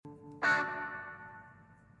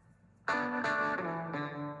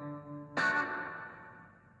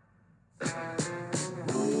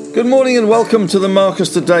Good morning and welcome to the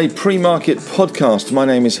Marcus Today pre-market podcast. My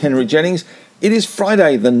name is Henry Jennings. It is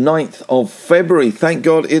Friday, the 9th of February. Thank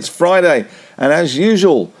God it's Friday. And as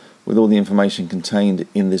usual, with all the information contained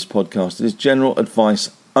in this podcast, it is general advice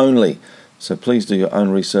only. So please do your own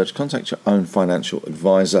research. Contact your own financial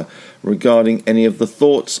advisor regarding any of the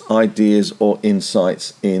thoughts, ideas, or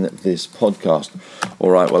insights in this podcast. All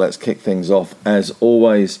right, well, let's kick things off, as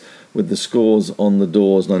always, with the scores on the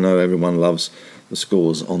doors. And I know everyone loves the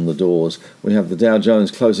scores on the doors. We have the Dow Jones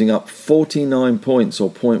closing up 49 points, or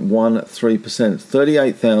 0.13%,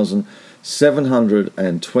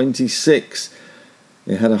 38,726.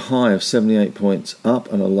 It had a high of 78 points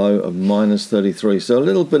up and a low of minus 33. So a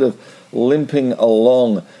little bit of limping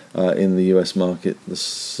along in the US market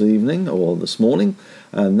this evening, or this morning.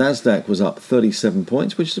 Nasdaq was up 37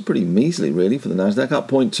 points, which is pretty measly really for the Nasdaq, up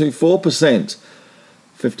 0.24%.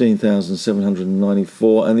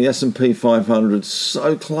 15,794, and the S&P 500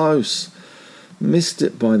 so close, missed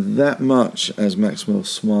it by that much, as Maxwell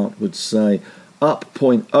Smart would say, up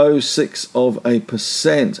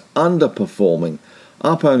 0.06%, underperforming,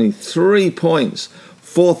 up only 3 points,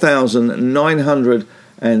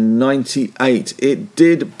 4,998. It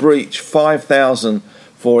did breach 5,000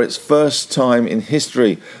 for its first time in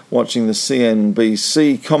history. Watching the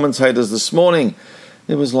CNBC commentators this morning,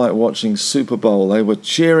 it was like watching Super Bowl. They were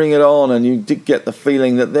cheering it on, and you did get the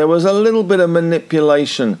feeling that there was a little bit of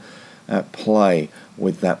manipulation at play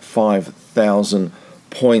with that 5,000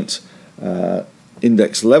 point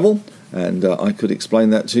index level. And I could explain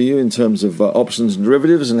that to you in terms of options and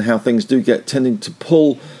derivatives and how things do get tending to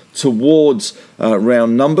pull towards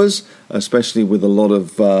round numbers, especially with a lot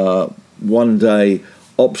of one-day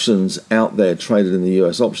options out there traded in the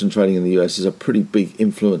US. Option trading in the US is a pretty big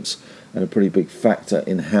influence and a pretty big factor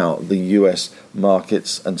in how the US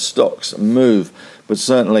markets and stocks move. But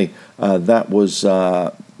certainly that was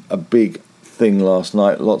a big thing last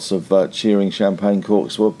night. Lots of cheering, champagne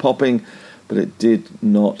corks were popping, but it did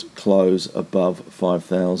not close above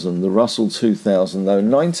 5,000. The Russell 2000, though,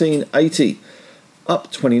 1980,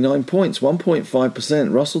 up 29 points,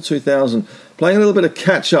 1.5%. Russell 2000 playing a little bit of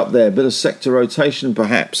catch-up there, a bit of sector rotation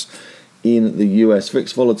perhaps in the US.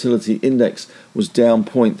 VIX Volatility Index was down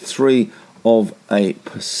 0.3%,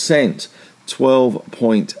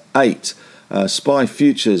 12.8. SPY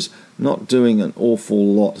Futures not doing an awful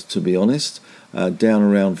lot, to be honest, down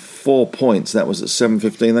around 4 points. That was at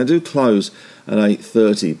 7.15. They do close at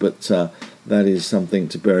 8.30, but that is something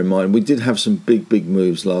to bear in mind. We did have some big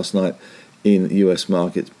moves last night in US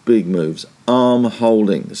markets, big moves. ARM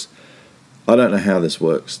Holdings, I don't know how this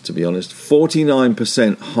works, to be honest,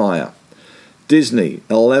 49% higher. Disney,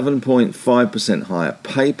 11.5% higher.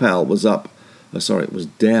 PayPal was down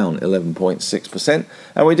 11.6%.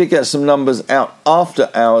 And we did get some numbers out after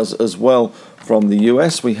hours as well from the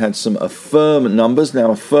US. We had some Affirm numbers.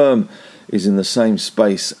 Now, Affirm is in the same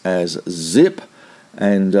space as Zip.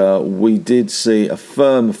 And we did see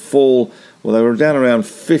Affirm fall. Well, they were down around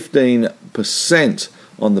 15%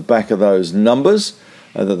 on the back of those numbers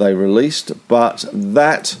that they released. But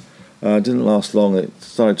that didn't last long. It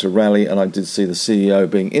started to rally, and I did see the CEO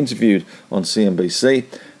being interviewed on CNBC,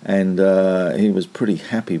 and he was pretty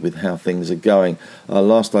happy with how things are going.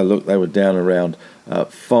 Last I looked, they were down around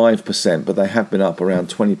 5%, but they have been up around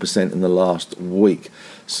 20% in the last week.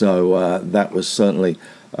 So that was certainly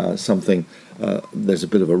something. There's a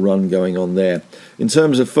bit of a run going on there. In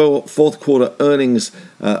terms of fourth quarter earnings,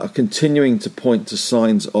 are continuing to point to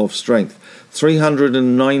signs of strength.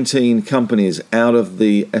 319 companies out of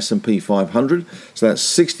the S&P 500, so that's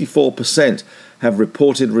 64%, have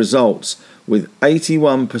reported results, with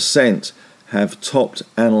 81% have topped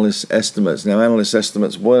analyst estimates. Now, analyst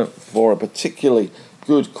estimates weren't for a particularly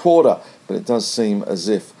good quarter, but it does seem as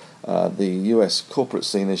if the US corporate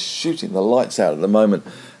scene is shooting the lights out at the moment.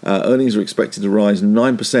 Earnings are expected to rise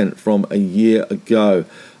 9% from a year ago.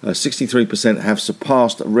 63% have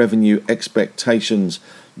surpassed revenue expectations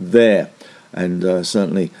there. And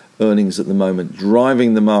certainly earnings at the moment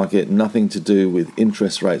driving the market, nothing to do with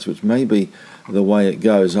interest rates, which may be the way it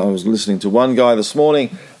goes. I was listening to one guy this morning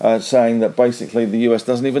saying that basically the US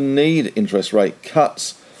doesn't even need interest rate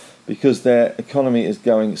cuts because their economy is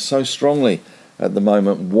going so strongly at the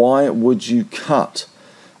moment. Why would you cut?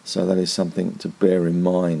 So that is something to bear in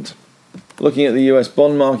mind. Looking at the US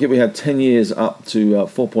bond market, we had 10 years up to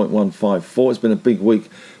 4.154. It's been a big week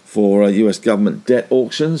for US government debt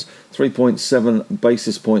auctions, 3.7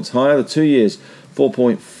 basis points higher. The 2 years,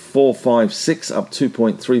 4.456, up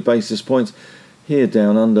 2.3 basis points. Here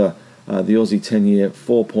down under The Aussie 10-year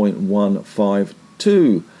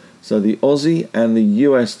 4.152. So the Aussie and the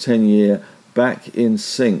US 10-year back in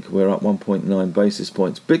sync. We're up 1.9 basis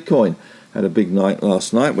points. Bitcoin had a big night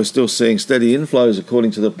last night. We're still seeing steady inflows,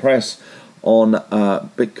 according to the press, on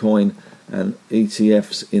Bitcoin and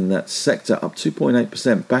ETFs in that sector, up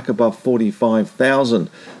 2.8%, back above 45,000.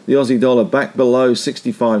 The Aussie dollar back below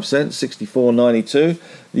 65 cents, 64.92.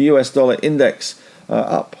 The US dollar index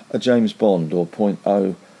up a James Bond, or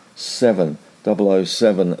 0.07,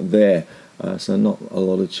 007 there. So not a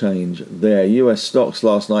lot of change there. US stocks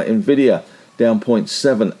last night, Nvidia down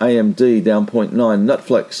 0.7, AMD down 0.9,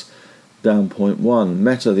 Netflix down 0.1,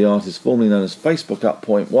 Meta, the artist formerly known as Facebook, up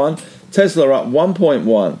 0.1, Tesla up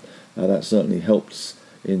 1.1. That certainly helps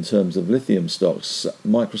in terms of lithium stocks.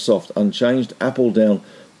 Microsoft unchanged, Apple down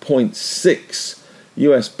 0.6.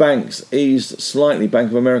 US banks eased slightly,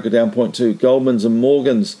 Bank of America down 0.2, Goldman's and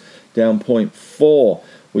Morgan's down 0.4.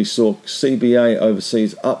 We saw CBA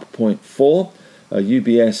overseas up 0.4.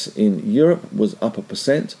 UBS in Europe was up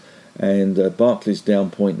 1%, and Barclays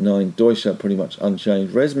down 0.9. Deutsche pretty much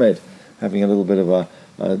unchanged. ResMed having a little bit of a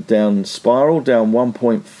down spiral, down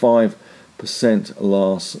 1.5%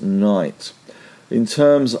 last night. In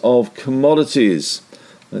terms of commodities,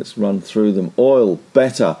 let's run through them. Oil,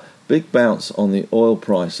 better. Big bounce on the oil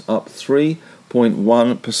price, up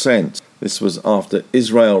 3.1%. This was after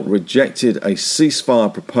Israel rejected a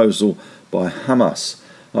ceasefire proposal by Hamas,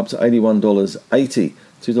 up to $81.80,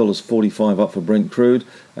 $2.45 up for Brent crude.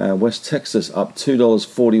 West Texas up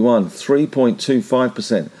 $2.41,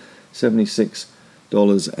 3.25%,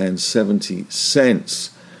 $76.70.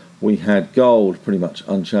 We had gold pretty much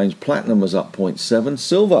unchanged. Platinum was up 0.7.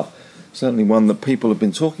 Silver, certainly one that people have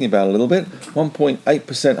been talking about a little bit,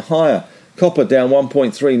 1.8% higher. Copper down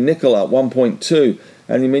 1.3. Nickel up 1.2.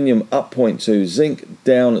 Aluminium up 0.2. Zinc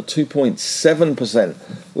down 2.7%.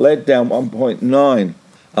 Lead down 1.9.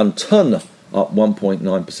 And ton up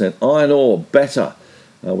 1.9%. Iron ore better.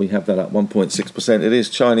 We have that up 1.6%. It is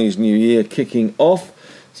Chinese New Year kicking off,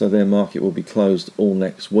 so their market will be closed all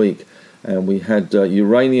next week. And we had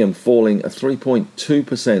uranium falling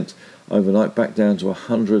 3.2% overnight, back down to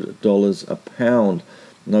 $100 a pound.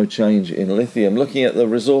 No change in lithium. Looking at the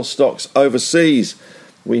resource stocks overseas,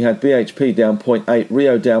 we had BHP down 0.8,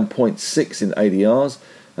 Rio down 0.6 in ADRs.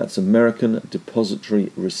 That's American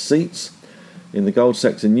Depository Receipts. In the gold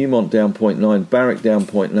sector, Newmont down 0.9, Barrick down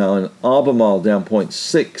 0.9, Albemarle down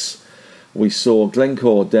 0.6. We saw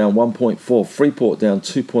Glencore down 1.4, Freeport down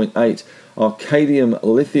 2.8, Arcadium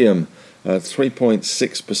Lithium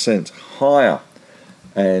 3.6% higher.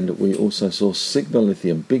 And we also saw Sigma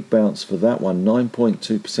Lithium, big bounce for that one,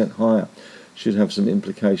 9.2% higher. Should have some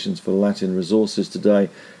implications for Latin Resources today.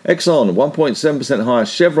 Exxon 1.7% higher,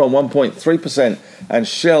 Chevron 1.3%, and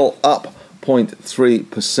Shell up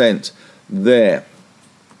 0.3% there.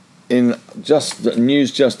 In just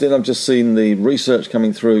news just in, I've just seen the research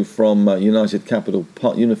coming through from Unified Capital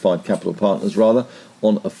Partners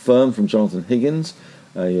on Affirm from Jonathan Higgins,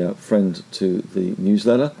 a friend to the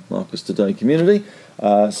newsletter, Marcus Today community.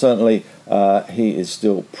 Certainly, he is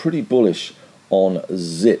still pretty bullish on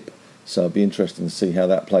Zip. So it'll be interesting to see how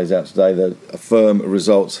that plays out today. The Affirm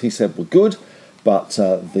results, he said, were good, but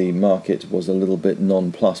the market was a little bit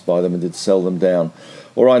nonplussed by them and did sell them down.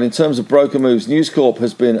 All right, in terms of broker moves, News Corp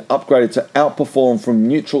has been upgraded to outperform from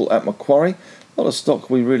neutral at Macquarie. Not a stock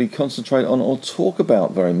we really concentrate on or talk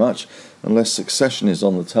about very much, unless Succession is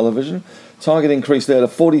on the television. Target increase there to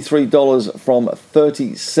 $43 from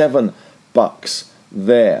 $37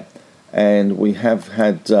 there. And we have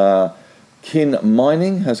had Kin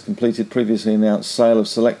Mining has completed previously announced sale of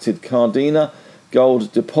selected Cardina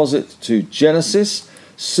gold deposit to Genesis.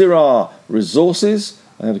 Syrah Resources,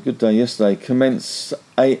 I had a good day yesterday, commenced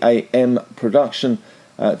AAM production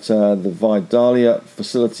at the Vidalia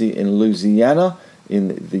facility in Louisiana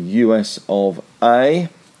in the US of A.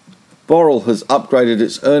 Boral has upgraded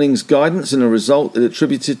its earnings guidance in a result it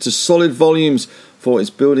attributed to solid volumes for its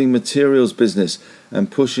building materials business and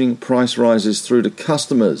pushing price rises through to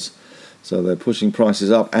customers. So they're pushing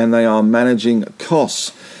prices up and they are managing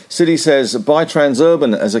costs. Citi says buy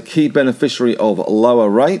Transurban as a key beneficiary of lower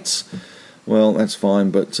rates. Well, that's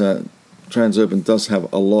fine, but Transurban does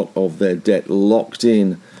have a lot of their debt locked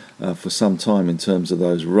in for some time in terms of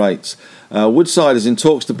those rates. Woodside is in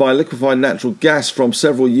talks to buy liquefied natural gas from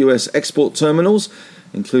several US export terminals,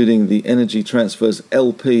 including the Energy Transfer's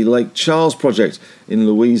LP Lake Charles project in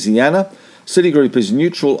Louisiana. Citigroup is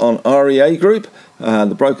neutral on REA Group.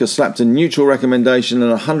 The broker slapped a neutral recommendation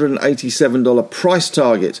and a $187 price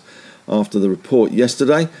target after the report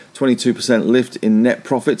yesterday. 22% lift in net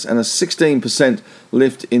profits and a 16%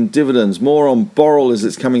 lift in dividends. More on Boral as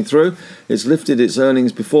it's coming through. It's lifted its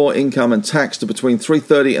earnings before income and tax to between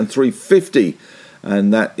 330 and 350,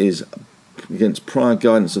 and that is against prior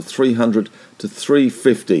guidance of 300 to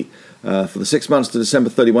 350. For the 6 months to December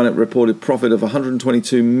 31, it reported profit of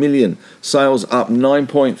 122 million. Sales up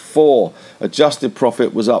 9.4. Adjusted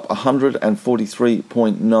profit was up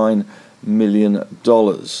 $143.9 million,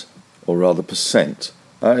 or rather percent.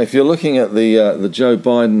 If you're looking at the Joe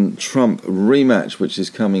Biden-Trump rematch, which is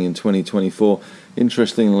coming in 2024,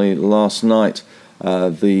 interestingly, last night,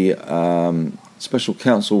 the special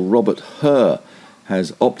counsel Robert Hur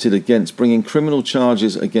has opted against bringing criminal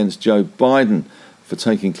charges against Joe Biden for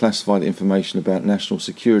taking classified information about national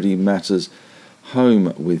security matters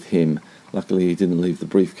home with him. Luckily, he didn't leave the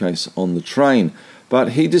briefcase on the train.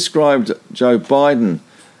 But he described Joe Biden,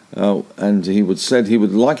 and said he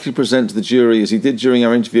would likely present to the jury, as he did during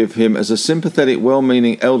our interview of him, as a sympathetic,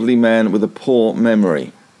 well-meaning elderly man with a poor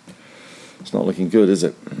memory. It's not looking good, is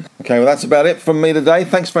it? Okay, well, that's about it from me today.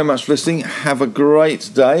 Thanks very much for listening. Have a great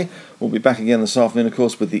day. We'll be back again this afternoon, of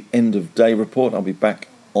course, with the end of day report. I'll be back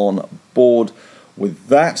on board with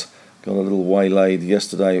that. Got a little waylaid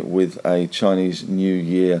yesterday with a Chinese New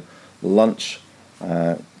Year lunch,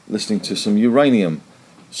 listening to some uranium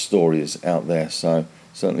stories out there. So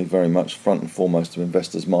certainly very much front and foremost of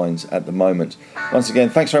investors' minds at the moment. Once again,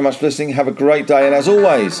 thanks very much for listening. Have a great day. And as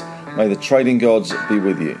always, may the trading gods be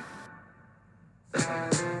with you.